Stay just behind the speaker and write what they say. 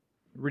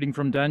reading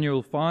from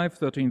Daniel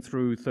 5:13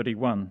 through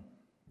 31.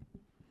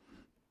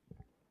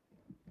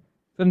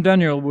 Then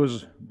Daniel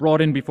was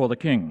brought in before the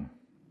king.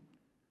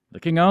 The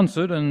king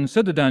answered and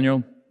said to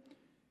Daniel,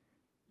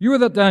 "You are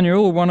that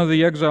Daniel, one of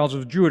the exiles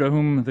of Judah,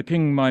 whom the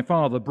king my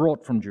father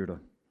brought from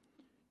Judah.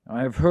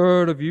 I have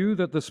heard of you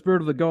that the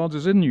Spirit of the gods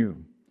is in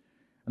you,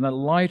 and that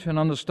light and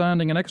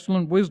understanding and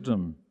excellent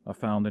wisdom are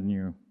found in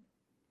you.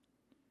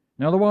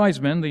 Now the wise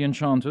men, the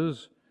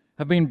enchanters,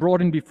 have been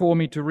brought in before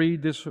me to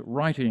read this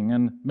writing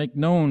and make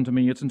known to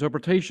me its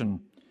interpretation.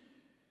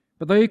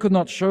 But they could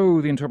not show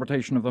the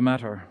interpretation of the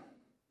matter.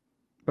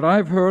 But I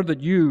have heard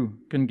that you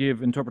can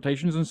give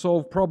interpretations and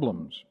solve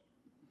problems.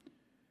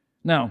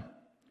 Now,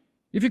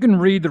 if you can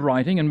read the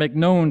writing and make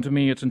known to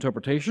me its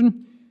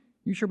interpretation,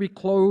 you shall be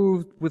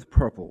clothed with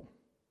purple,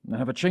 and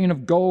have a chain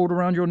of gold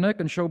around your neck,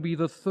 and shall be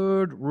the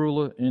third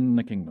ruler in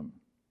the kingdom."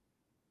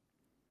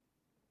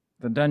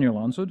 Then Daniel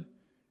answered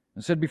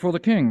and said before the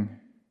king,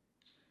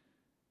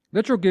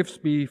 "Let your gifts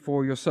be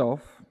for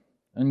yourself,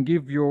 and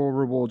give your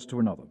rewards to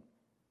another.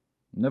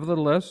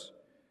 Nevertheless,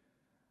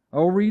 I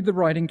will read the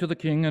writing to the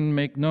king and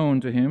make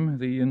known to him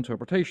the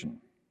interpretation.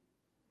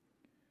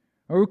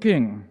 O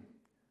king,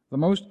 the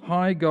Most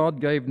High God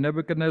gave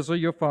Nebuchadnezzar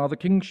your father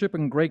kingship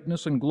and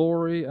greatness and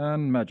glory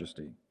and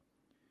majesty.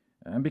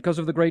 And because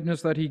of the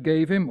greatness that he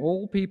gave him,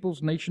 all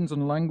peoples, nations,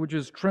 and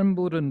languages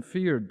trembled and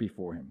feared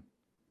before him.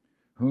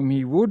 Whom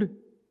he would,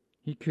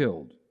 he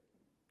killed,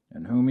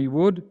 and whom he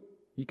would,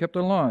 he kept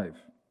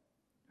alive.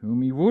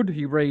 Whom he would,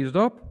 he raised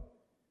up,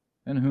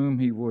 and whom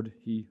he would,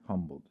 he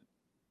humbled.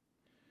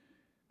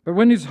 But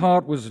when his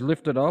heart was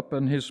lifted up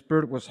and his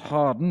spirit was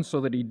hardened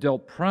so that he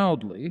dealt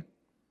proudly,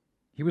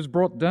 he was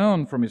brought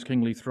down from his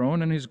kingly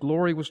throne, and his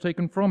glory was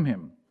taken from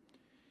him.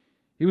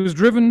 He was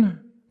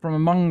driven from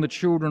among the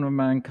children of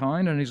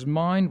mankind, and his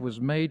mind was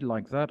made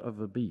like that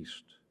of a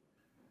beast,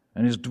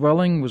 and his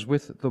dwelling was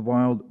with the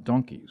wild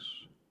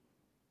donkeys.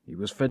 He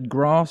was fed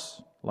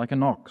grass like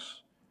an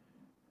ox,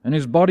 and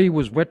his body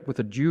was wet with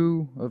the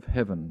dew of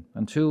heaven,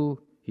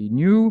 until he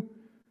knew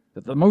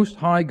that the Most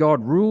High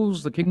God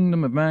rules the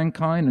kingdom of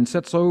mankind and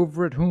sets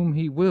over it whom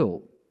he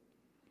will.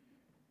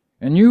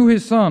 And you,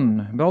 his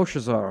son,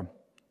 Belshazzar,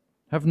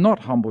 have not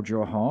humbled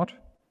your heart,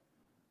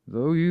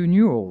 though you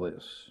knew all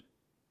this.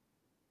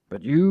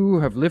 But you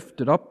have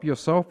lifted up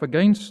yourself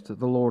against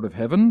the Lord of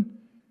heaven,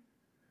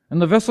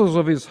 and the vessels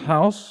of his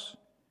house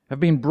have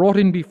been brought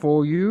in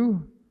before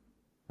you,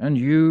 and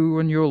you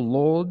and your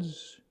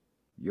lords,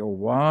 your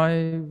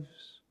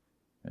wives,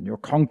 and your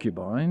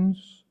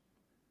concubines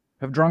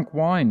have drunk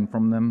wine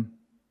from them.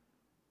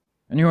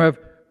 And you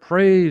have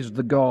praised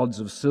the gods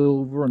of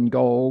silver and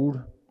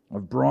gold,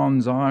 of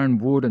bronze, iron,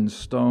 wood, and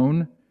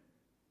stone,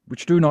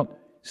 which do not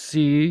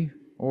see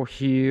or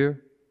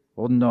hear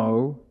or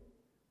know.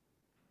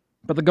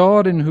 But the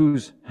God in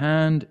whose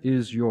hand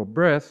is your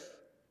breath,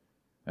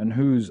 and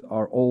whose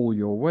are all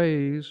your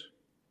ways,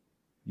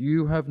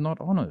 you have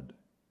not honored.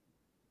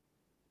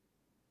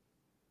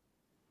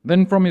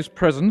 Then from his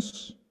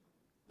presence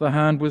the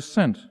hand was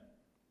sent,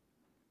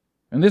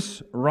 and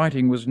this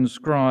writing was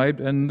inscribed,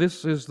 and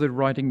this is the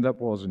writing that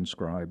was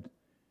inscribed: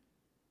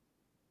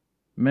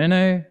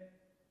 Mene,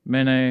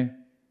 Mene,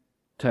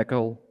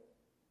 Tekel,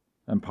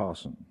 and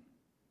Parsin.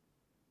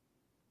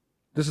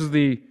 This is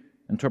the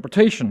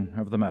interpretation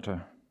of the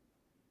matter.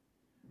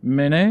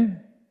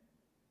 Mene,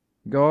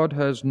 God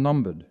has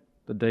numbered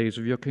the days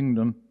of your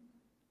kingdom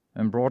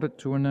and brought it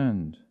to an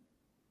end.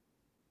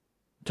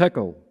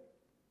 Tekel,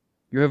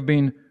 you have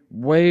been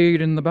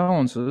weighed in the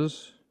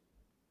balances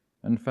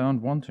and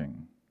found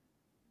wanting.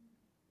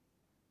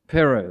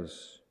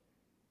 Perez,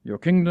 your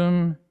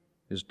kingdom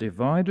is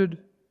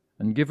divided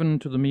and given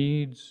to the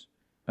Medes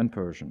and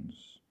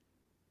Persians.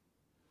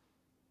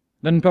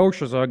 Then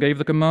Belshazzar gave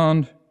the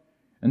command,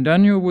 and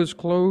Daniel was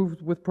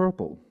clothed with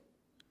purple.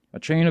 A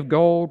chain of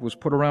gold was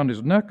put around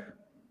his neck,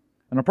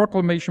 and a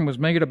proclamation was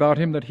made about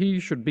him that he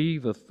should be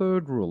the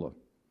third ruler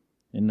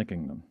in the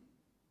kingdom.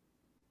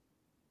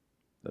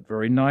 That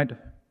very night,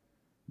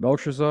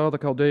 Belshazzar, the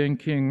Chaldean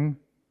king,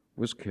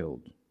 was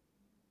killed,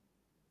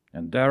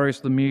 and Darius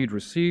the Mede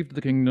received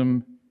the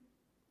kingdom,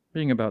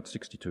 being about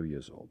 62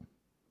 years old.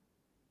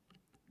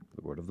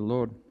 The word of the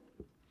Lord.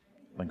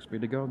 Thanks be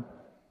to God.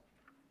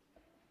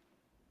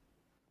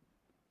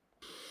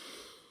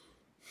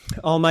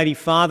 Almighty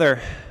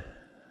Father,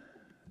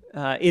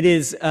 it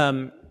is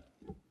a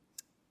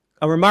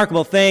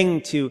remarkable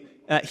thing to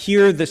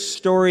hear the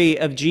story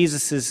of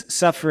Jesus'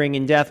 suffering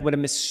and death. What a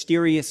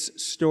mysterious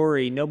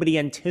story. Nobody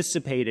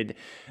anticipated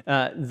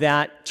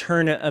that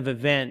turn of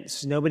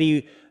events.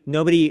 Nobody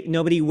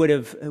would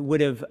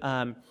have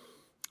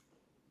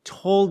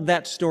told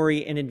that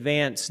story in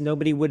advance.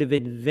 Nobody would have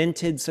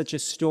invented such a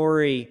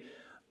story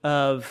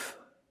of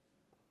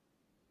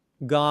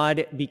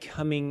God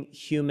becoming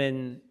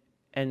human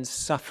and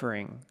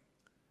suffering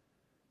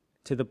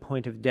to the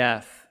point of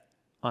death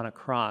on a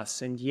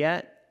cross. And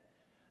yet,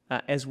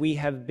 as we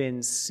have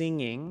been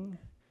singing,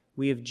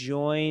 we have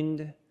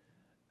joined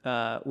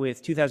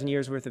with 2,000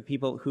 years worth of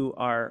people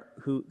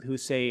who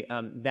say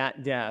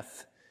that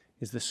death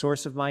is the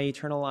source of my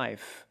eternal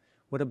life.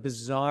 What a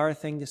bizarre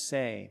thing to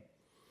say.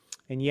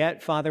 And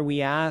yet, Father,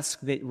 we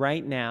ask that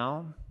right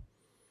now,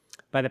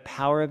 by the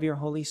power of your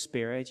Holy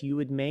Spirit, you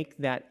would make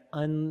that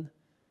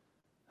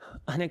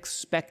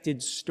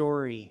unexpected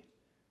story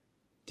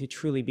to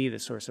truly be the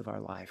source of our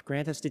life.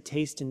 Grant us to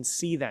taste and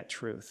see that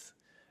truth,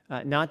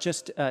 not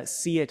just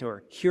see it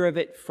or hear of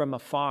it from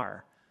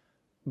afar,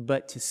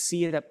 but to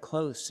see it up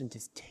close and to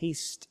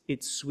taste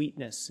its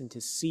sweetness and to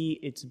see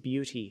its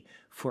beauty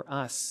for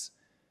us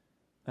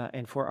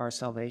and for our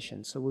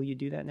salvation. So will you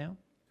do that now?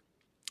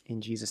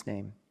 In Jesus'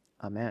 name,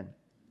 amen.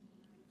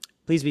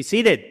 Please be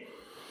seated.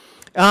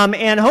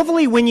 And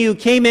hopefully when you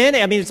came in,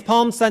 it's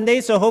Palm Sunday,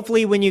 so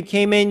hopefully when you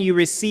came in, you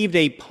received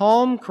a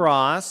palm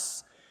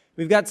cross.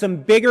 We've got some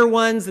bigger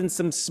ones and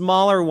some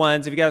smaller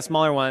ones. If you got a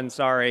smaller one,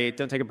 sorry,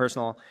 don't take it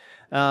personal.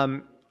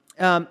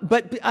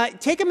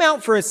 But take them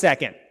out for a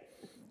second,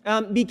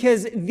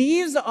 because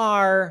these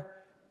are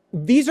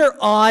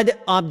odd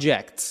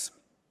objects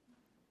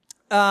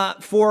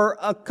for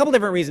a couple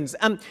different reasons.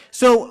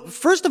 So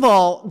first of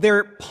all,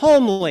 they're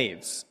palm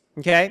leaves,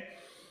 okay?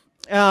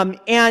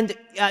 And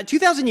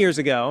 2,000 years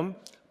ago,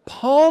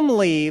 palm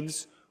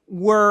leaves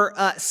were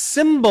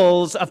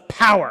symbols of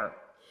power.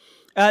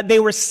 They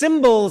were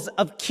symbols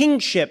of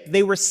kingship.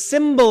 They were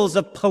symbols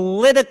of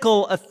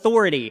political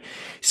authority.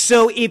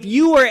 So if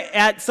you were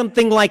at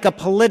something like a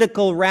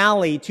political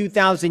rally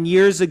 2,000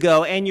 years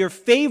ago and your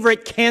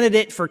favorite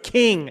candidate for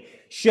king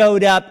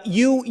showed up,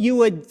 you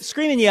would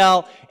scream and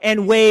yell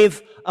and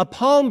wave a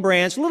palm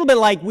branch, a little bit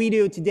like we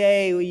do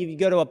today. You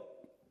go to a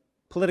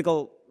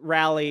political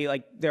rally,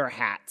 like there are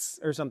hats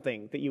or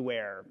something that you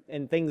wear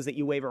and things that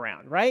you wave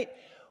around, right?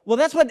 Well,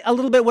 that's what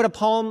a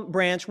palm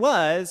branch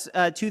was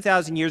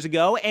 2,000 years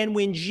ago. And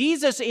when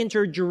Jesus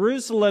entered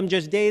Jerusalem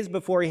just days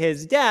before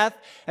his death,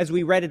 as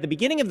we read at the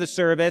beginning of the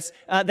service,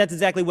 that's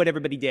exactly what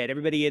everybody did.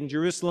 Everybody in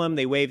Jerusalem,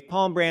 they waved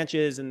palm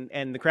branches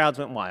and the crowds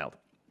went wild.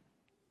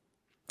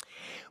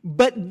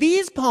 But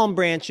these palm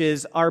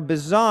branches are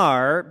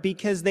bizarre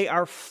because they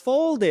are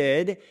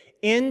folded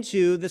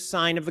into the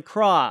sign of the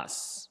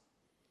cross.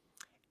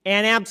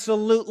 And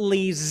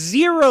absolutely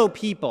zero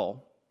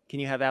people, can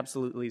you have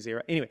absolutely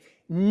zero? Anyway,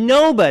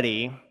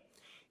 nobody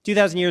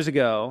 2,000 years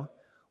ago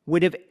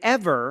would have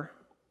ever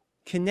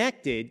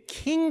connected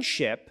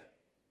kingship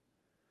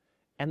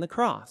and the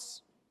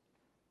cross.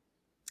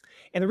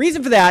 And the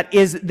reason for that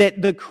is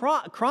that the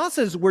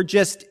crosses were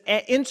just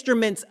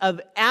instruments of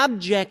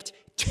abject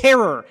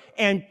terror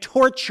and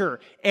torture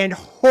and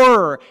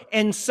horror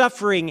and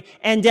suffering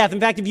and death. In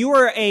fact, if you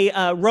were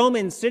a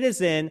Roman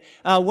citizen,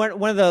 one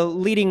of the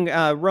leading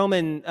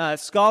Roman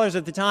scholars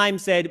at the time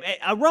said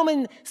a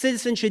Roman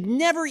citizen should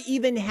never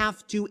even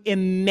have to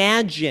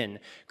imagine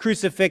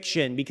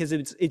crucifixion because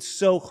it's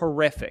so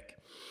horrific.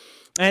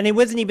 And it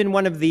wasn't even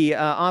one of the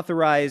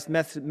authorized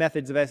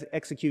methods of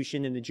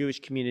execution in the Jewish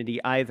community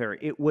either.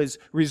 It was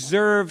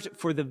reserved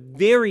for the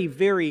very,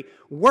 very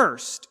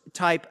worst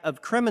type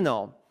of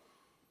criminal.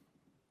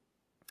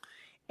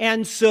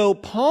 And so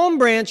palm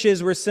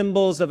branches were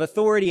symbols of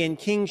authority and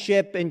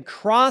kingship, and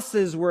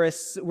crosses were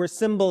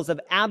symbols of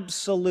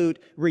absolute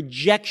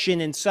rejection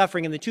and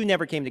suffering, and the two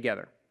never came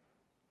together.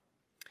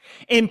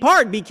 In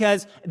part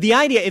because the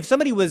idea, if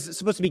somebody was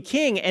supposed to be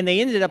king and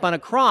they ended up on a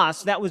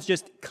cross, that was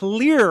just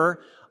clear,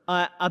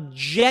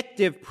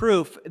 objective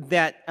proof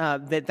that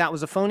that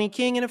was a phony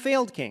king and a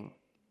failed king.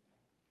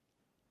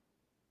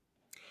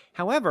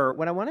 However,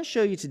 what I want to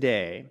show you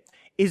today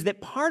is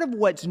that part of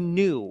what's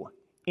new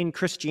in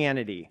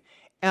Christianity,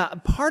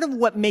 part of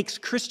what makes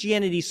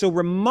Christianity so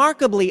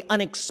remarkably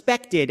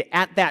unexpected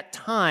at that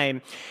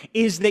time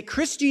is that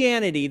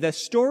Christianity, the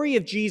story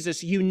of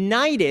Jesus,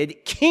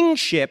 united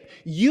kingship,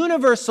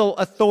 universal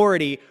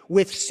authority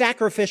with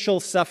sacrificial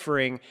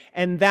suffering,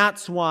 and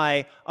that's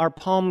why our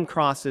palm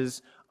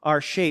crosses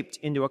are shaped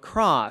into a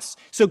cross.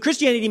 So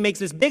Christianity makes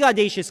this big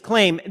audacious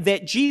claim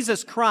that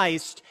Jesus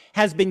Christ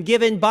has been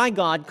given by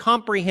God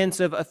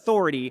comprehensive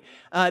authority,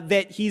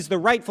 that he's the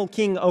rightful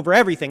king over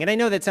everything. And I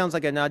know that sounds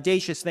like an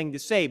audacious thing to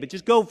say, but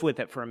just go with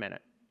it for a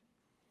minute.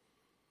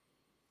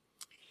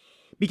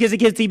 Because it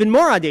gets even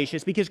more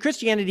audacious, because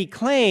Christianity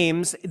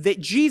claims that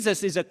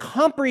Jesus is a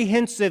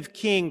comprehensive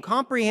king,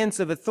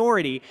 comprehensive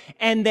authority,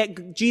 and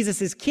that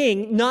Jesus is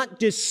king not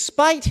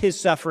despite his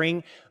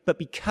suffering, but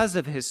because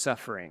of his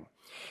suffering.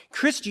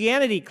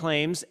 Christianity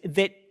claims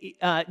that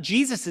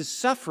Jesus'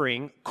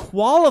 suffering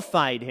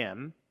qualified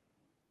him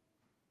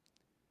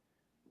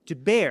to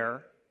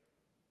bear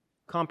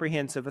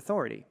comprehensive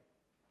authority.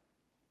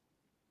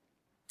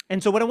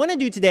 And so what I want to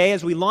do today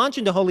as we launch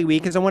into Holy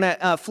Week is I want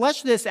to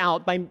flesh this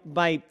out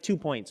by 2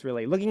 points,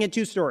 really, looking at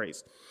two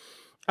stories.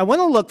 I want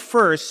to look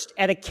first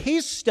at a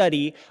case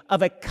study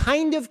of a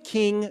kind of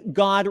king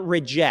God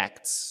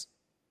rejects.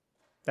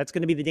 That's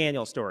going to be the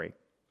Daniel story.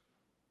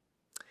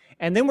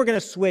 And then we're going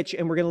to switch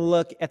and we're going to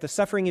look at the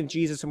suffering of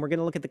Jesus, and we're going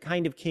to look at the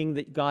kind of king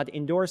that God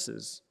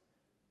endorses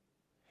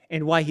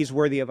and why he's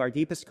worthy of our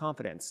deepest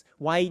confidence,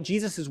 why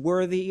Jesus is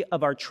worthy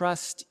of our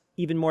trust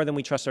even more than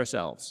we trust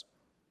ourselves.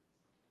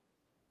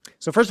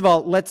 So first of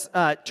all, let's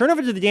turn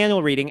over to the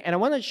Daniel reading, and I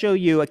want to show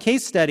you a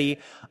case study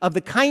of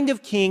the kind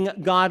of king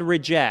God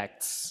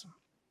rejects.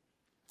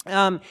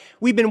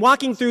 We've been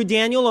walking through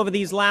Daniel over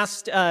these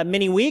last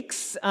many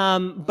weeks,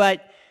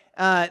 but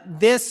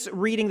this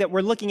reading that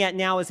we're looking at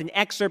now is an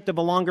excerpt of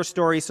a longer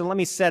story, so let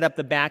me set up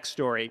the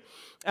backstory.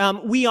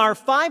 We are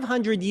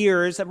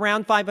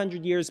around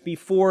 500 years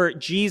before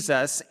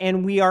Jesus,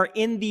 and we are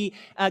in the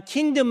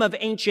kingdom of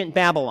ancient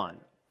Babylon.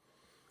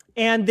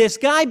 And this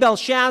guy,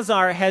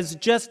 Belshazzar, has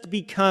just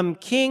become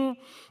king.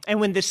 And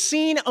when the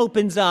scene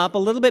opens up, a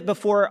little bit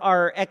before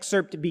our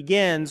excerpt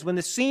begins, when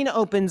the scene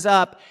opens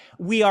up,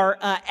 we are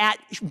at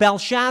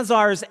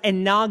Belshazzar's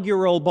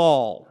inaugural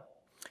ball.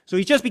 So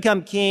he's just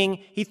become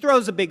king. He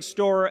throws a big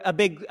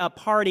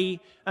party.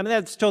 I mean,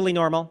 that's totally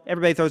normal.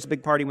 Everybody throws a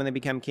big party when they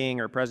become king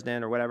or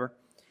president or whatever.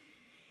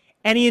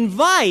 And he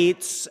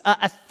invites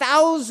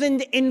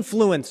 1,000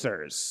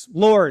 influencers,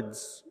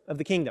 lords of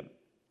the kingdom.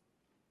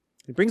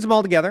 He brings them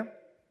all together.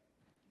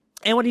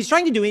 And what he's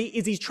trying to do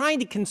is he's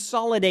trying to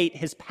consolidate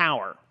his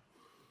power.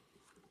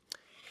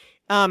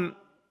 Think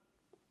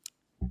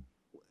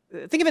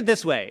of it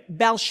this way.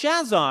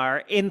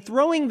 Belshazzar, in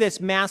throwing this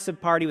massive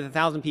party with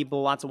 1,000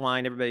 people, lots of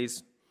wine,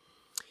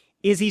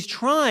 he's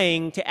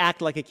trying to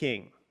act like a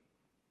king.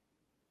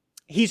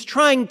 He's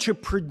trying to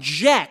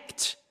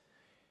project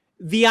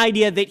the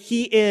idea that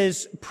he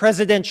is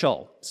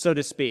presidential, so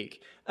to speak.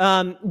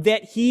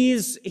 That he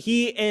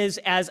is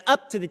as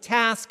up to the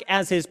task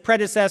as his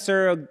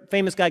predecessor, a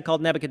famous guy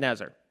called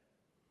Nebuchadnezzar.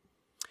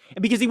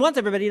 Because he wants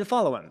everybody to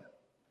follow him.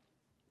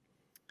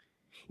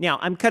 Now,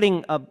 I'm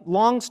cutting a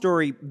long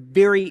story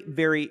very,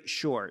 very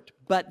short.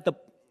 But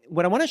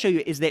what I want to show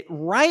you is that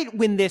right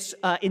when this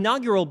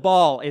inaugural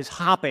ball is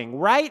hopping,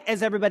 right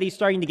as everybody's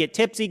starting to get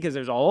tipsy because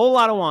there's a whole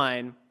lot of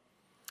wine,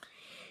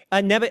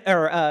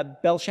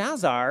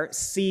 Belshazzar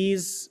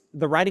sees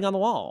the writing on the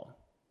wall.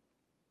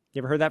 You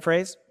ever heard that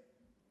phrase?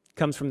 It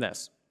comes from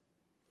this.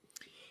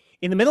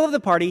 In the middle of the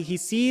party, he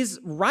sees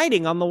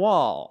writing on the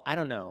wall. I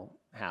don't know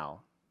how.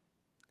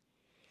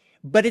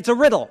 But it's a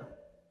riddle.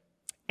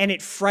 And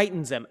it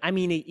frightens him. I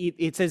mean,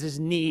 it says his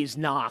knees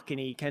knock and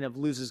he kind of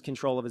loses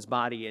control of his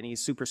body and he's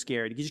super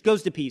scared. He just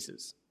goes to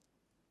pieces.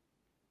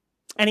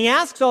 And he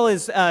asks all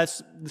his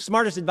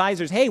smartest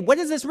advisors, hey, what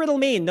does this riddle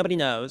mean? Nobody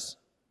knows.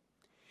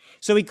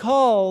 So he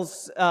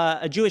calls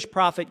a Jewish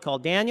prophet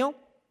called Daniel.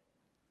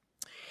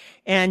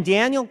 And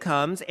Daniel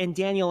comes, and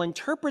Daniel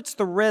interprets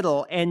the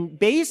riddle, and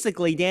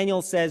basically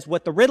Daniel says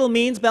what the riddle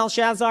means,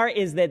 Belshazzar,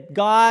 is that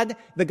God,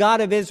 the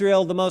God of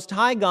Israel, the Most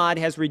High God,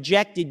 has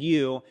rejected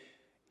you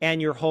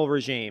and your whole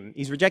regime.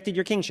 He's rejected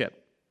your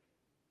kingship.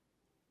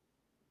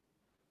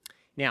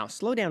 Now,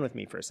 slow down with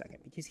me for a second,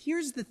 because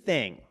here's the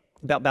thing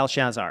about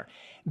Belshazzar.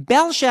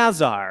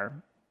 Belshazzar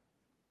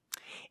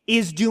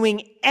is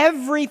doing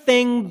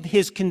everything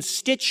his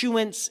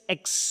constituents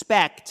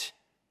expect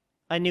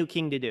a new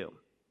king to do.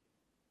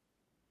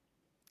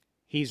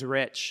 He's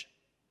rich.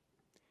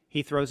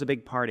 He throws a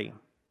big party.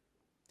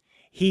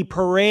 He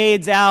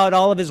parades out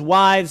all of his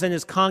wives and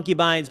his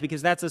concubines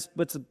because that's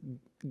what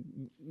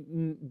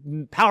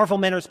powerful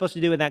men are supposed to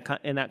do in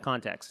that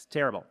context. It's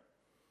terrible.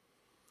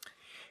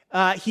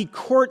 He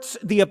courts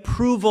the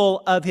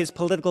approval of his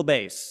political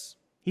base.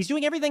 He's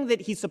doing everything that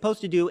he's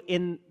supposed to do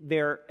in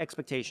their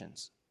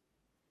expectations.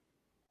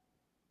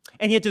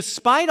 And yet,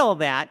 despite all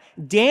that,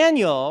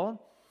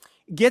 Daniel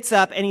gets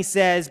up and he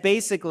says,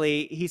 Belshazzar,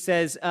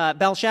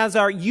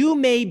 you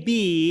may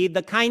be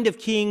the kind of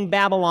king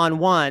Babylon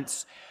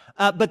wants,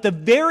 but the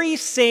very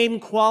same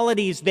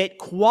qualities that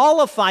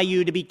qualify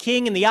you to be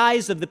king in the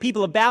eyes of the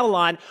people of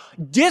Babylon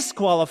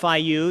disqualify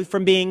you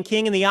from being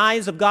king in the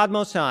eyes of God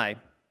Most High.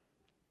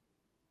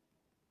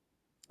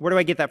 Where do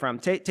I get that from?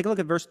 Take a look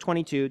at verse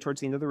 22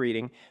 towards the end of the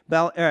reading.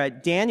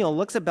 Daniel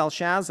looks at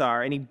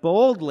Belshazzar and he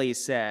boldly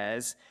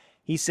says,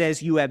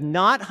 you have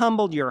not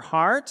humbled your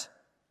heart.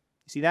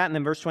 See that? And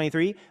then verse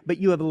 23, but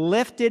you have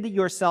lifted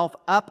yourself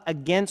up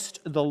against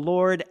the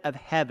Lord of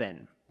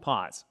heaven.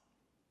 Pause.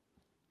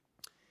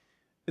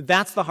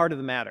 That's the heart of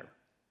the matter.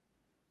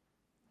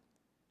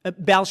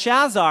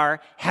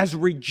 Belshazzar has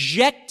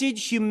rejected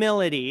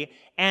humility,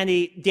 and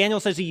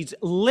Daniel says he's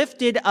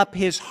lifted up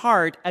his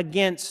heart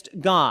against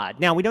God.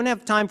 Now, we don't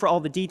have time for all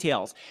the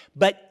details,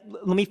 but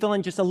let me fill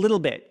in just a little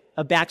bit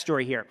of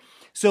backstory here.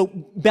 So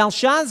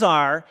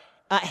Belshazzar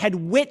had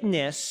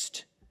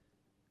witnessed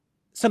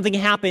something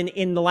happened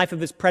in the life of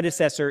his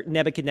predecessor,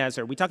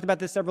 Nebuchadnezzar. We talked about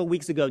this several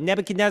weeks ago.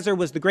 Nebuchadnezzar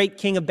was the great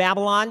king of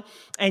Babylon,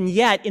 and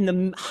yet in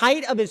the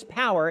height of his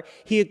power,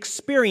 he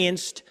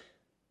experienced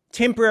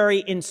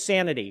temporary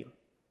insanity.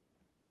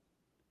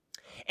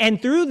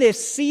 And through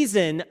this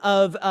season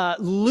of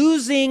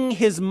losing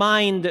his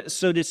mind,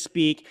 so to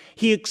speak,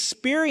 he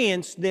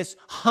experienced this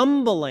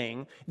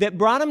humbling that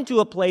brought him to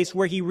a place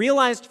where he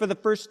realized for the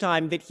first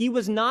time that he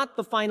was not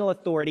the final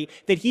authority,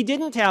 that he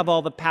didn't have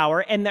all the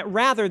power, and that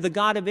rather the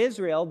God of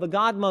Israel, the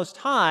God Most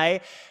High,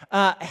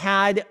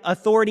 had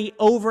authority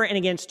over and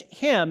against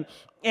him.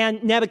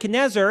 And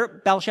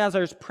Nebuchadnezzar,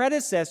 Belshazzar's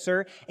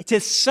predecessor, to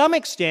some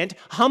extent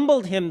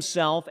humbled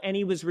himself and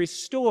he was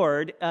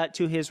restored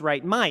to his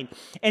right mind.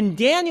 And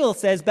Daniel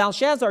says,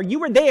 Belshazzar, you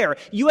were there.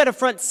 You had a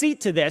front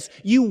seat to this.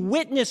 You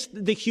witnessed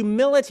the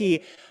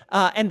humility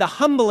and the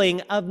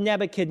humbling of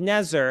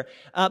Nebuchadnezzar.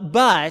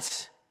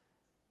 But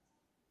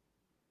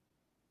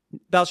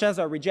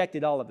Belshazzar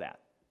rejected all of that.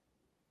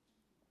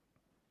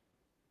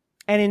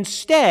 And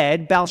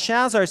instead,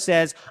 Belshazzar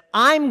says,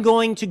 I'm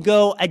going to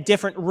go a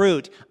different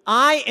route.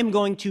 I am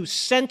going to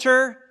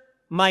center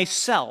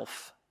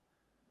myself.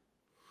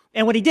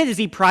 And what he did is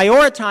he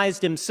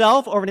prioritized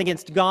himself over and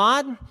against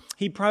God.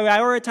 He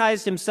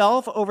prioritized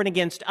himself over and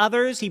against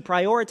others. He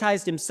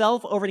prioritized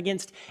himself over and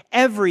against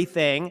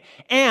everything.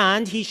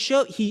 And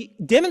he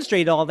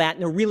demonstrated all that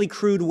in a really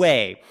crude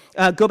way.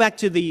 Go back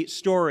to the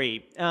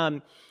story.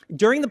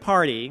 During the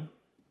party,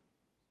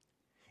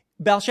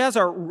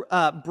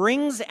 Belshazzar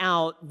brings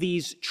out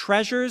these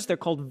treasures. They're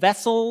called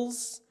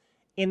vessels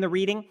in the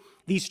reading.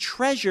 These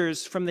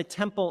treasures from the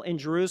temple in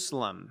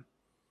Jerusalem.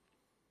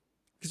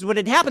 Because what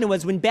had happened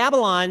was when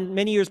Babylon,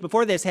 many years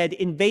before this, had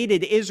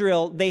invaded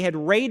Israel, they had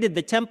raided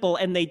the temple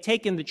and they'd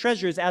taken the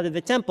treasures out of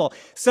the temple.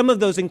 Some of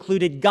those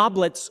included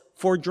goblets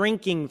for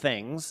drinking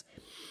things.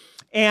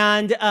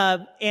 And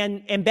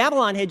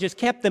Babylon had just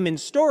kept them in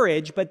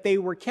storage, but they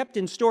were kept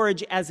in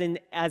storage as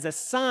a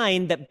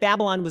sign that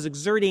Babylon was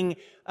exerting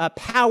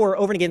power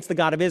over and against the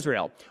God of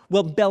Israel.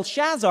 Well,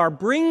 Belshazzar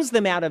brings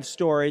them out of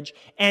storage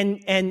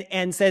and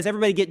says,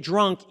 everybody get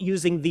drunk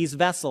using these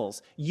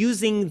vessels,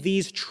 using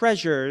these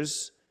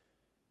treasures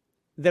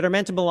that are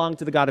meant to belong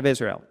to the God of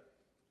Israel.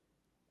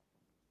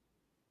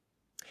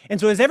 And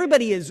so as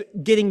everybody is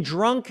getting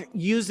drunk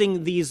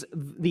using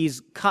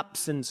these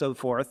cups and so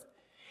forth,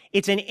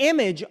 it's an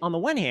image, on the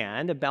one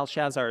hand, of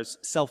Belshazzar's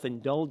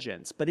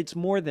self-indulgence, but it's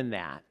more than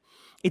that.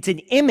 It's an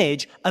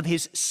image of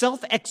his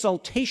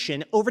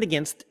self-exaltation over and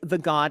against the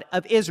God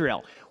of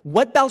Israel.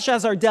 What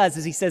Belshazzar does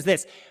is he says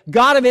this,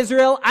 God of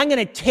Israel, I'm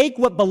going to take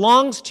what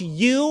belongs to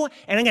you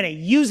and I'm going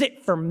to use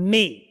it for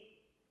me.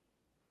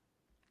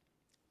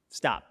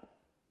 Stop.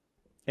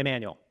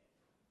 Emmanuel.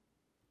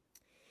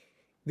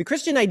 The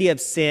Christian idea of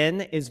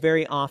sin is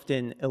very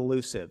often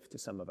elusive to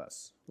some of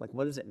us. Like,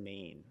 what does it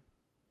mean?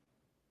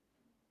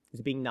 Is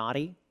it being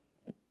naughty?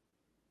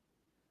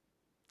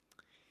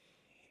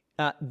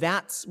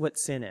 That's what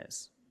sin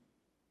is.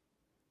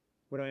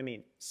 What do I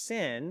mean?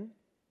 Sin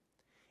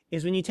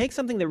is when you take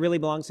something that really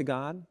belongs to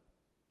God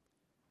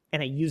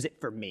and I use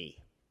it for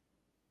me,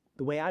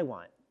 the way I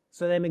want,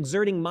 so that I'm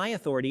exerting my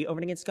authority over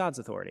and against God's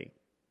authority.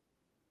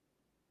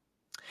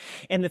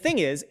 And the thing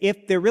is,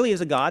 if there really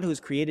is a God who has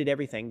created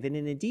everything, then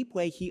in a deep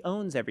way, he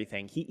owns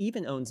everything. He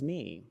even owns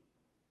me.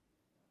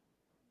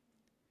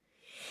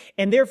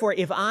 And therefore,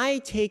 if I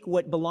take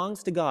what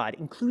belongs to God,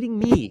 including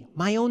me,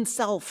 my own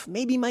self,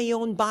 maybe my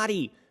own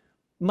body,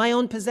 my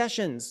own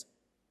possessions,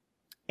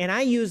 and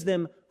I use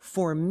them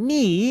for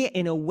me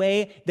in a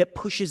way that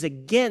pushes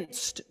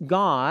against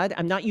God,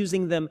 I'm not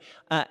using them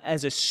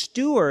as a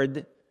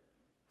steward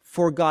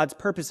for God's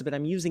purpose, but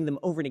I'm using them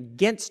over and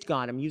against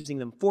God. I'm using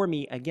them for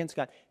me against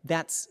God.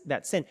 That's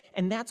sin.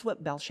 And that's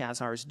what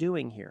Belshazzar is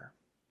doing here.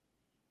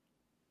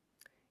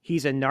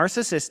 He's a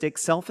narcissistic,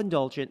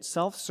 self-indulgent,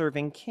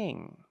 self-serving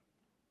king.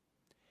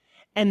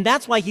 And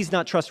that's why he's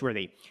not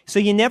trustworthy. So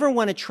you never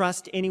want to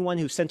trust anyone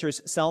who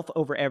centers self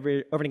over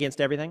and against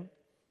everything.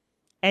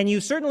 And you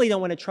certainly don't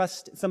want to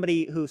trust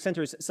somebody who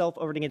centers self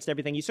over and against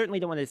everything. You certainly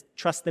don't want to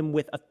trust them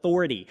with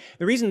authority.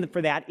 The reason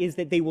for that is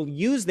that they will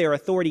use their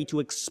authority to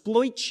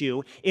exploit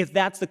you if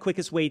that's the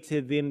quickest way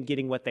to them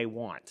getting what they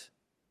want.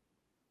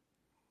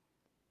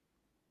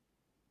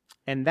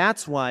 And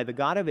that's why the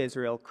God of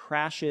Israel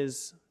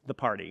crashes the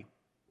party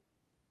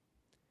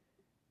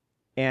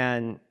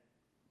and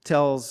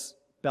tells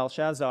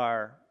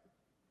Belshazzar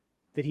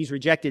that he's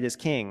rejected as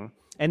king.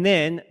 And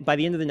then, by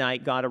the end of the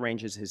night, God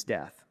arranges his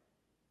death.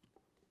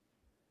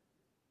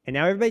 And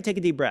now everybody take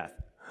a deep breath.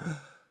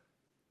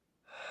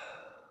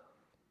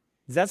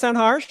 Does that sound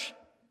harsh?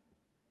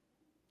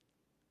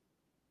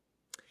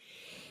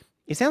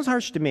 It sounds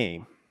harsh to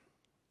me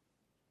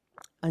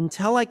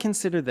until I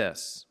consider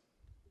this.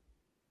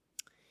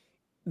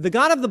 The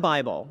God of the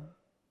Bible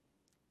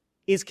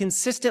is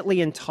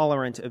consistently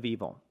intolerant of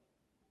evil.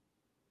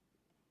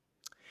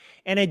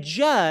 And a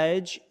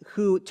judge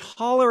who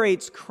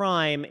tolerates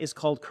crime is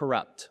called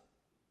corrupt.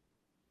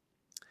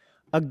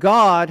 A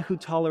God who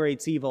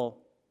tolerates evil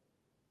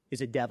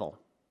is a devil.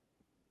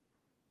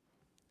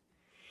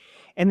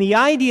 And the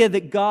idea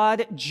that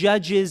God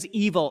judges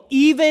evil,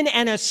 even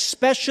and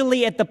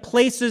especially at the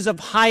places of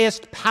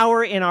highest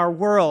power in our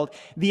world,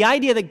 the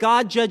idea that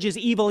God judges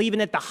evil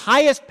even at the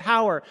highest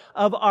power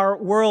of our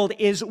world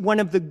is one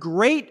of the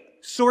great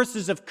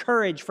sources of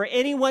courage for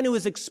anyone who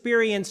has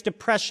experienced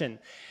oppression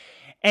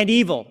and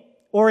evil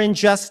or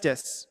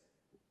injustice.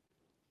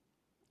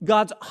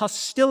 God's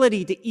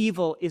hostility to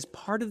evil is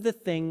part of the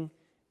thing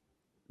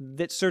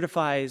that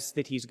certifies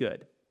that he's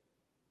good.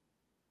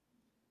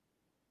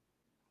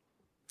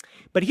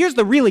 But here's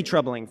the really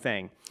troubling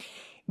thing.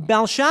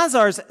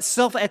 Belshazzar's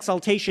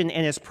self-exaltation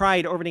and his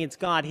pride over against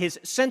God, his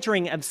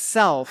centering of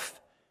self,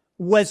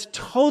 was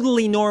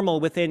totally normal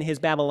within his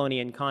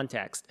Babylonian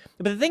context.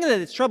 But the thing that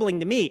is troubling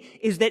to me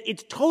is that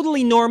it's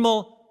totally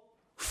normal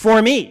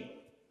for me.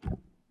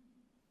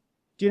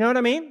 Do you know what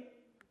I mean?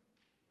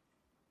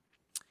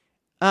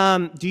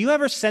 Do you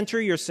ever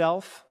center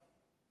yourself?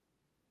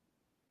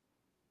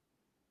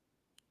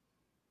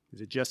 Is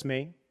it just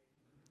me?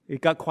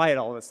 It got quiet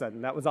all of a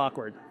sudden. That was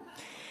awkward.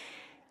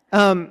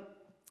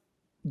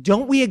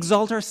 Don't we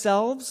exalt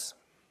ourselves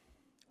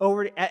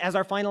as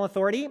our final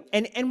authority?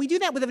 And we do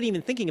that without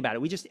even thinking about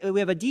it. We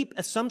have a deep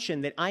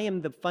assumption that I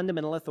am the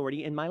fundamental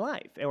authority in my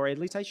life, or at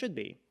least I should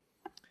be.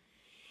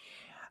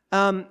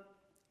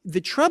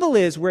 The trouble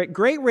is we're at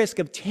great risk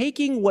of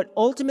taking what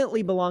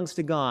ultimately belongs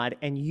to God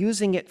and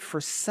using it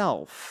for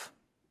self.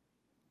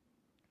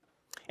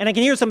 And I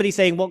can hear somebody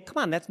saying, well,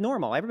 come on, that's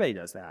normal. Everybody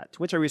does that. To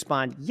which I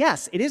respond,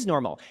 yes, it is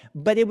normal.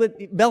 But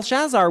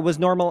Belshazzar was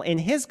normal in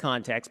his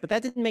context, but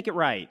that didn't make it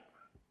right.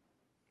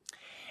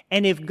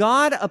 And if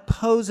God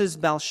opposes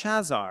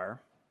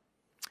Belshazzar,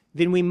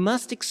 then we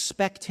must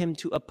expect him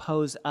to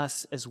oppose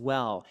us as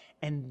well.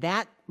 And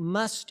that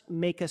must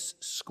make us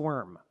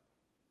squirm.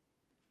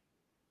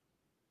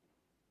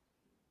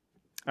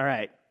 All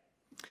right.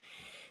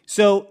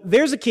 So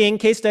there's a king,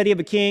 case study of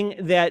a king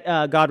that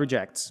God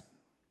rejects.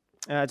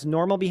 It's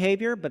normal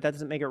behavior, but that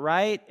doesn't make it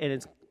right, and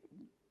it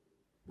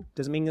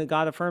doesn't mean that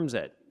God affirms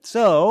it.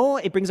 So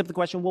it brings up the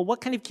question, well,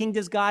 what kind of king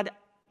does God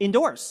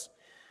endorse?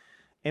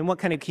 And what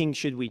kind of king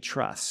should we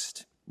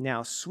trust?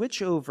 Now,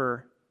 switch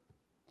over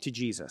to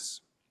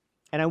Jesus.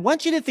 And I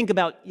want you to think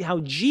about how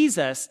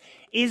Jesus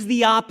is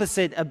the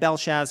opposite of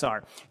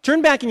Belshazzar.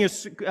 Turn back in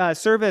your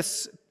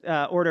service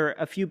order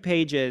a few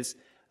pages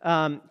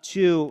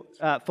to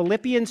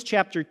Philippians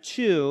chapter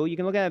 2. You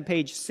can look at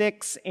page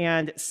 6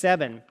 and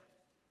 7.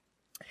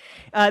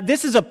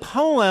 This is a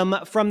poem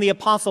from the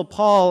Apostle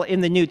Paul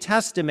in the New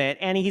Testament,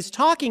 and he's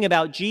talking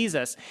about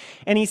Jesus.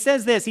 And he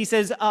says this, he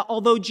says,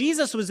 although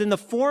Jesus was in the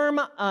form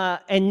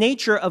and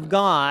nature of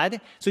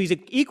God, so he's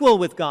equal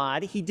with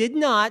God, he did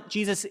not,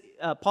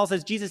 Paul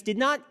says, Jesus did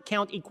not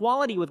count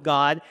equality with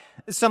God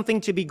as something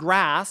to be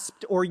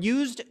grasped or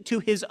used to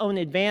his own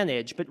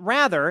advantage, but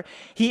rather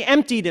he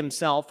emptied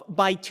himself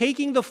by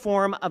taking the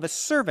form of a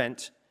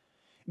servant,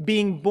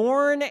 being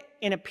born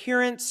in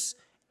appearance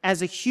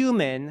as a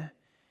human,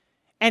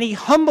 and he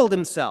humbled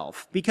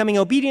himself, becoming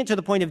obedient to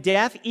the point of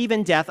death,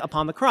 even death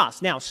upon the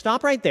cross. Now,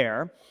 stop right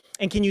there.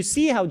 And can you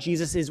see how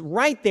Jesus is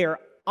right there,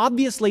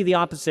 obviously the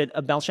opposite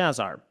of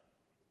Belshazzar?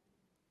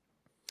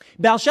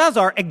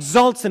 Belshazzar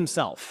exalts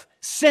himself,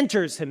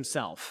 centers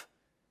himself.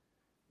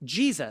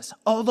 Jesus,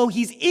 although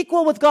he's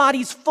equal with God,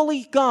 he's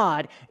fully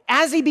God.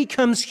 As he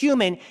becomes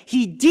human,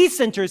 he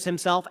decenters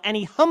himself and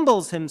he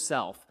humbles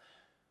himself.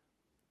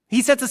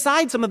 He sets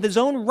aside some of his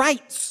own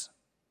rights.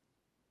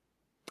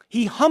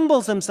 He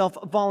humbles himself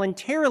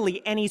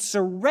voluntarily and he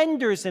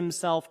surrenders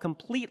himself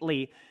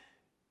completely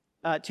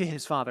to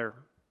his Father.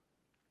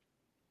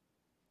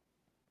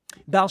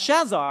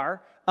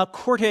 Belshazzar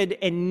courted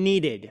and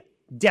needed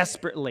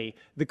desperately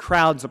the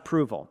crowd's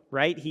approval,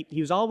 right?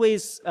 He was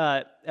always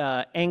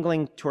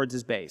angling towards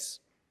his base.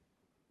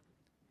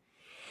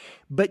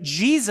 But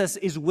Jesus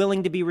is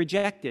willing to be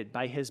rejected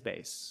by his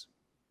base.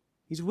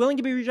 He's willing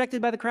to be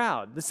rejected by the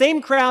crowd. The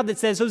same crowd that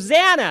says,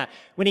 Hosanna,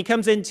 when he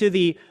comes into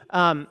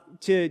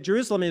to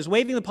Jerusalem and is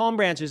waving the palm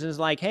branches and is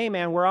like, hey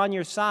man, we're on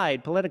your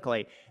side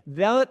politically.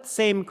 That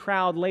same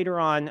crowd later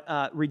on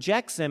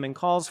rejects him and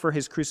calls for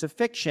his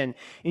crucifixion.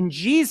 And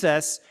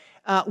Jesus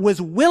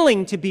was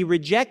willing to be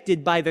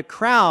rejected by the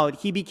crowd.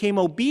 He became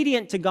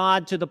obedient to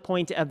God to the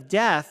point of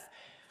death.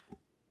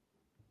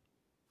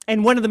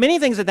 And one of the many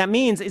things that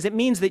means is it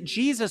means that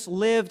Jesus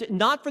lived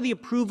not for the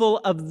approval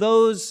of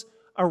those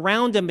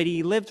around him, but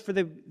he lived for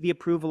the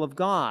approval of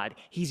God.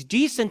 He's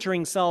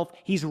decentering self,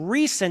 he's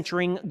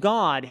recentering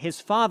God,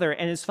 his Father,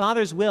 and his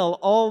Father's will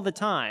all the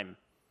time.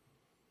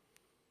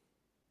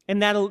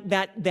 And that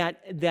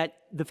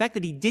the fact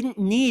that he didn't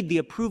need the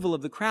approval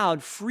of the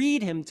crowd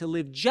freed him to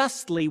live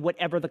justly,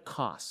 whatever the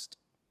cost.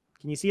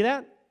 Can you see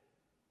that?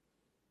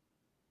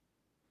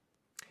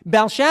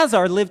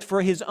 Belshazzar lived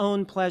for his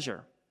own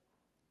pleasure.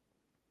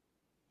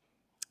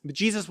 But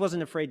Jesus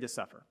wasn't afraid to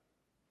suffer.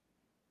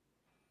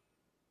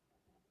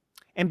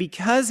 And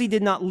because he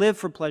did not live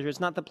for pleasure,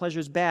 it's not that pleasure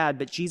is bad,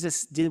 but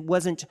Jesus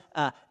wasn't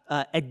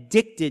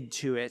addicted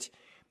to it.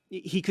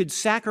 He could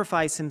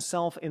sacrifice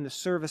himself in the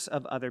service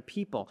of other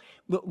people.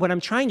 But what I'm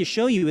trying to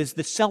show you is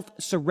the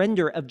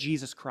self-surrender of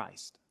Jesus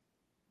Christ.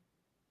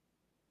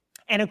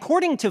 And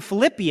according to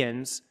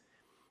Philippians,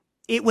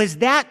 it was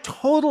that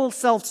total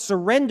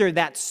self-surrender,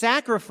 that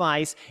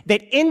sacrifice,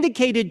 that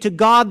indicated to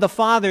God the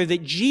Father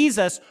that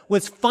Jesus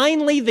was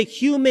finally the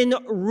human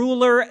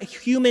ruler,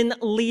 human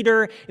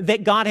leader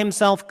that God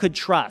himself could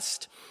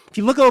trust. If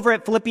you look over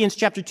at Philippians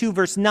chapter 2,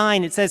 verse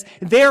 9, it says,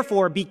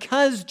 therefore,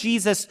 because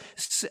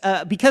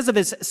of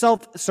his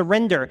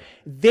self-surrender,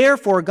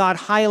 therefore God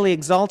highly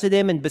exalted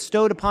him and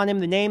bestowed upon him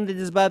the name that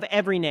is above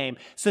every name,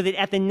 so that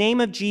at the name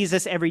of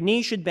Jesus every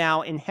knee should bow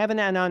in heaven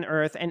and on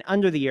earth and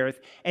under the earth,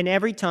 and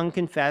every tongue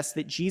confess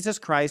that Jesus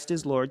Christ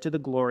is Lord, to the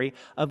glory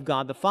of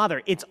God the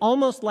Father. It's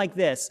almost like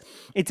this.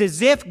 It's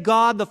as if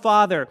God the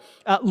Father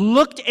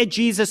looked at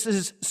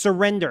Jesus'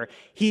 surrender.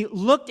 He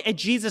looked at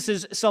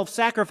Jesus'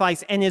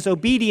 self-sacrifice and his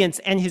obedience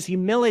and his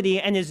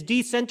humility and his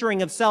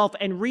decentering of self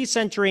and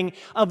recentering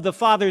of the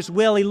Father's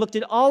will. He looked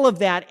at all of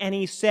that and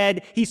he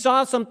said he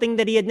saw something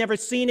that he had never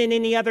seen in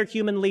any other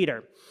human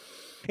leader.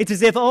 It's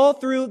as if all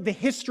through the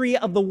history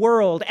of the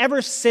world,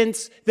 ever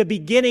since the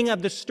beginning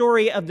of the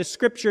story of the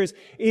Scriptures,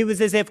 it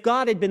was as if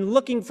God had been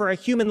looking for a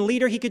human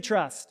leader he could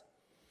trust.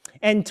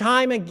 And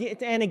time and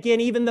again,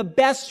 even the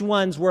best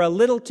ones were a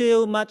little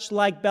too much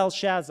like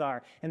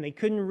Belshazzar, and they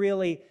couldn't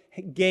really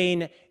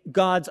gain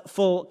God's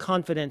full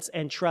confidence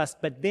and trust.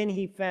 But then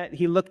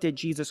he looked at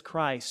Jesus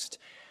Christ,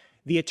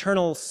 the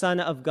eternal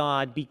Son of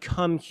God,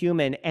 become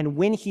human. And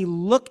when he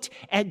looked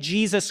at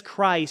Jesus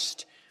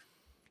Christ,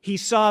 he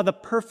saw the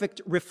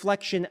perfect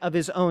reflection of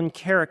his own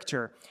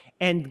character.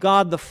 And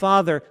God the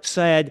Father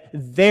said,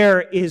 there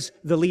is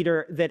the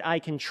leader that I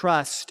can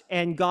trust.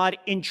 And God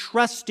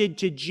entrusted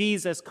to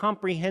Jesus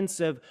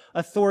comprehensive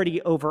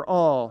authority over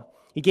all.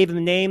 He gave him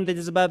the name that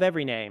is above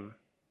every name.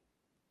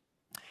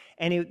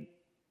 And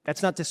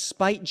that's not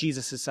despite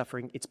Jesus'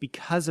 suffering. It's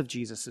because of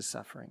Jesus'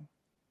 suffering.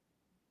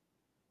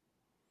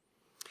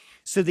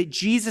 So that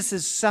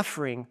Jesus'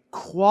 suffering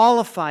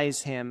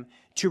qualifies him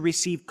to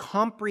receive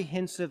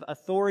comprehensive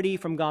authority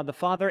from God the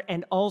Father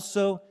and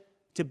also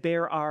to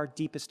bear our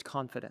deepest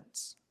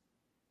confidence.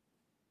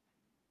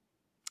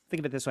 Think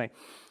of it this way.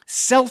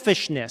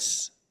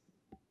 Selfishness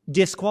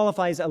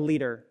disqualifies a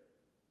leader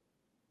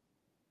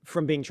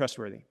from being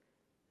trustworthy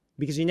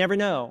because you never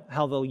know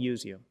how they'll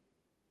use you.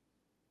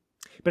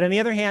 But on the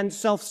other hand,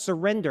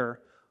 self-surrender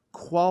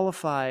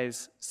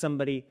qualifies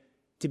somebody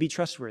to be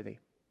trustworthy.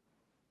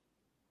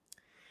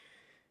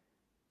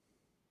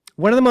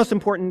 One of the most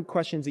important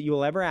questions that you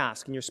will ever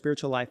ask in your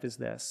spiritual life is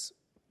this: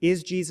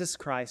 is Jesus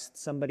Christ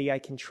somebody I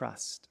can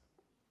trust?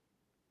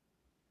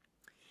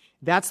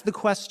 That's the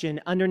question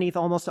underneath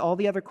almost all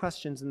the other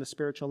questions in the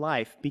spiritual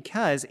life.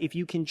 Because if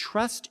you can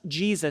trust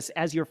Jesus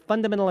as your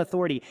fundamental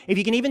authority, if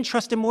you can even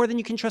trust him more than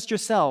you can trust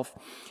yourself,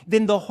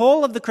 then the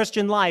whole of the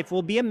Christian life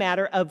will be a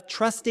matter of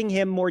trusting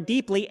him more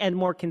deeply and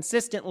more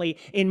consistently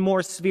in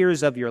more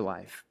spheres of your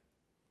life.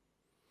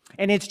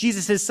 And it's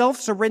Jesus'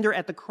 self-surrender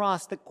at the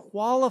cross that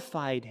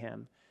qualified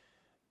him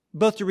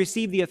both to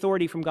receive the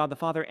authority from God the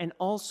Father and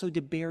also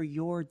to bear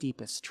your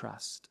deepest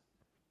trust.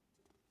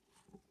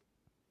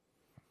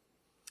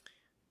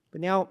 But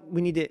now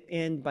we need to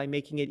end by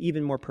making it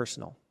even more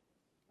personal.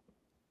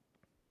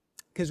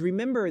 Because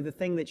remember the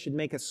thing that should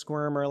make us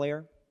squirm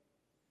earlier?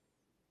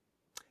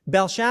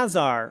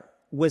 Belshazzar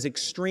was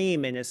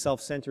extreme in his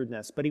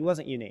self-centeredness, but he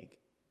wasn't unique.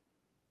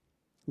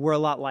 We're a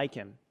lot like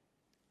him.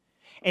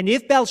 And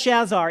if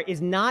Belshazzar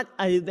is not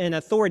an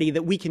authority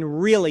that we can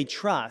really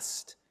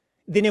trust,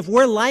 then if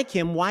we're like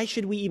him, why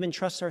should we even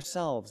trust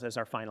ourselves as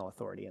our final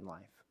authority in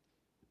life?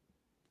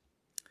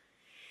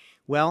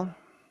 Well,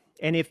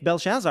 and if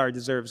Belshazzar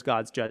deserves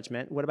God's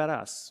judgment, what about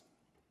us?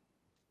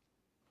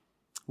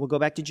 We'll go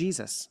back to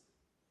Jesus.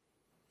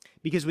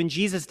 Because when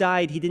Jesus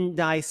died, he didn't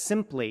die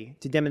simply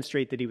to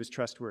demonstrate that he was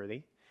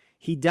trustworthy.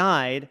 He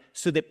died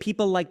so that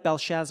people like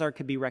Belshazzar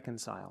could be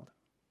reconciled.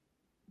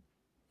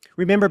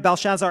 Remember,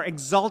 Belshazzar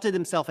exalted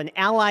himself and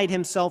allied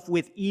himself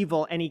with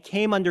evil, and he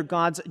came under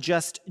God's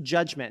just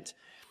judgment.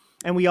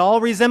 And we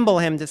all resemble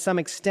him to some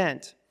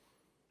extent.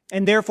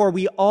 And therefore,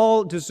 we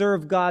all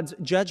deserve God's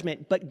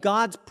judgment. But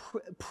God's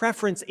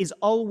preference is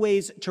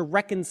always to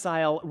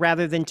reconcile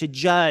rather than to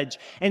judge.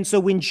 And so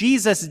when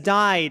Jesus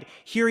died,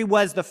 here he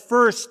was, the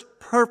first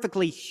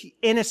perfectly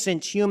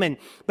innocent human,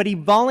 but he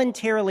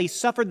voluntarily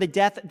suffered the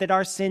death that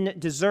our sin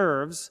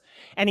deserves.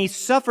 And he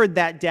suffered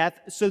that death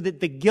so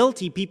that the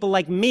guilty, people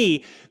like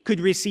me,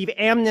 could receive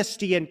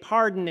amnesty and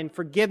pardon and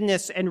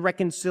forgiveness and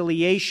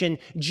reconciliation.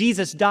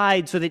 Jesus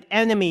died so that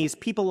enemies,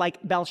 people like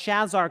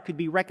Belshazzar, could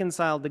be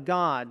reconciled to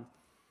God.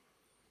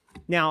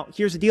 Now,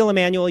 here's the deal,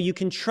 Emmanuel. You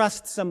can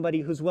trust somebody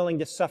who's willing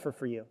to suffer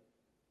for you.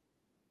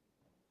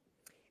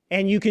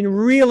 And you can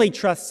really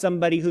trust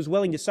somebody who's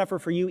willing to suffer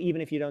for you even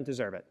if you don't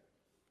deserve it.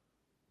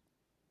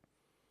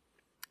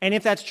 And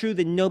if that's true,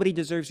 then nobody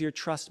deserves your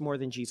trust more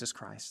than Jesus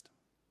Christ.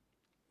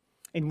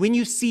 And when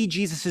you see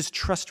Jesus'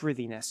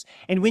 trustworthiness,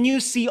 and when you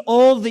see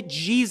all that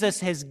Jesus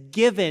has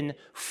given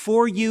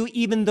for you,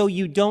 even though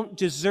you don't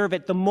deserve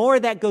it, the more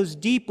that goes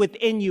deep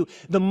within you,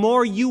 the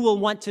more you will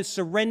want to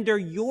surrender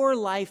your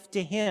life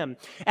to him.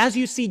 As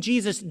you see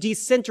Jesus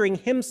decentering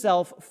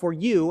himself for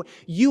you,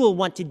 you will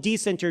want to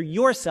decenter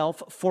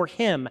yourself for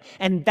him.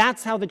 And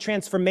that's how the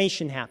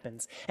transformation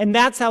happens. And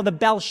that's how the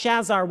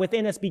Belshazzar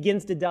within us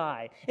begins to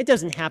die. It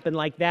doesn't happen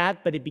like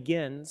that, but it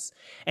begins,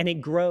 and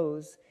it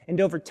grows, And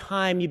over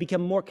time, you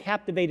become more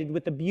captivated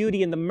with the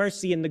beauty and the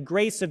mercy and the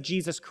grace of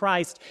Jesus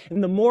Christ.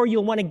 And the more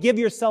you'll want to give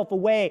yourself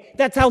away.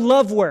 That's how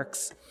love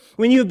works.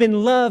 When you've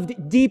been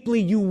loved deeply,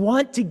 you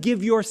want to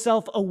give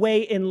yourself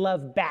away in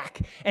love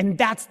back. And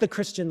that's the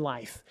Christian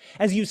life.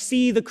 As you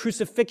see the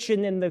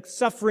crucifixion and the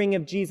suffering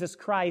of Jesus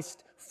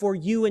Christ for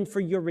you and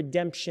for your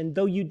redemption,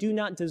 though you do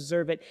not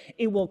deserve it,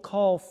 it will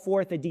call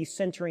forth a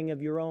decentering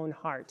of your own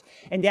heart.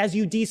 And as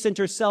you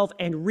decenter self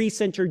and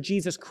recenter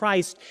Jesus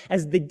Christ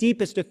as the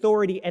deepest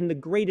authority and the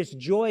greatest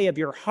joy of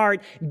your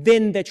heart,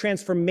 then the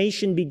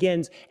transformation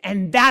begins.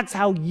 And that's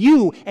how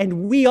you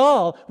and we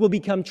all will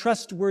become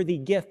trustworthy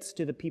gifts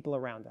to the people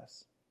around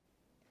us.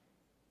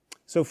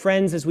 So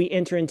friends, as we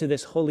enter into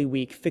this Holy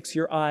Week, fix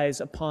your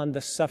eyes upon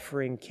the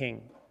suffering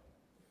King.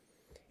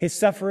 His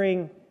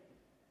suffering,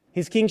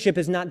 his kingship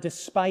is not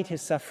despite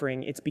his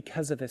suffering, it's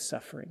because of his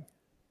suffering.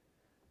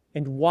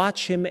 And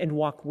watch him and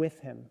walk with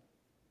him.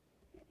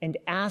 And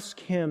ask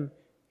him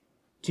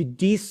to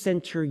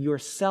decenter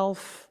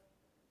yourself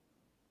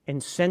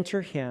and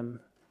center him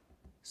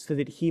so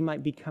that he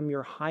might become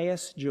your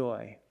highest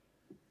joy.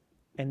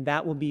 And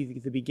that will be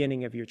the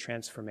beginning of your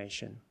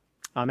transformation.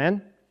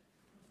 Amen?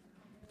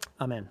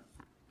 Amen.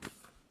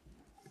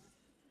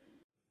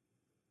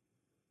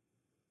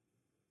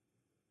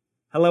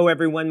 Hello,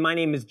 everyone. My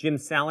name is Jim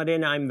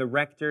Saladin. I'm the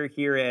rector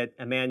here at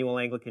Emmanuel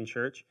Anglican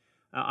Church.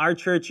 Our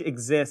church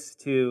exists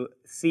to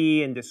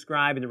see and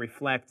describe and to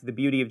reflect the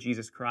beauty of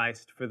Jesus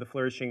Christ for the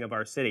flourishing of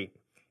our city.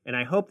 And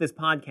I hope this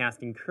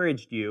podcast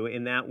encouraged you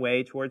in that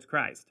way towards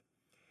Christ.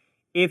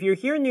 If you're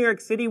here in New York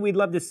City, we'd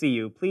love to see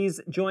you.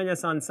 Please join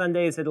us on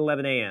Sundays at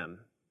 11 a.m.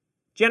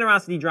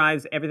 Generosity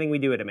drives everything we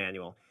do at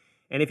Emmanuel.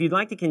 And if you'd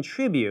like to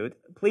contribute,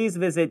 please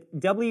visit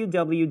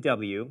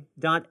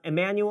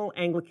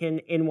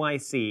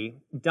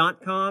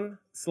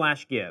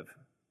www.emmanuelanglicannyc.com/give.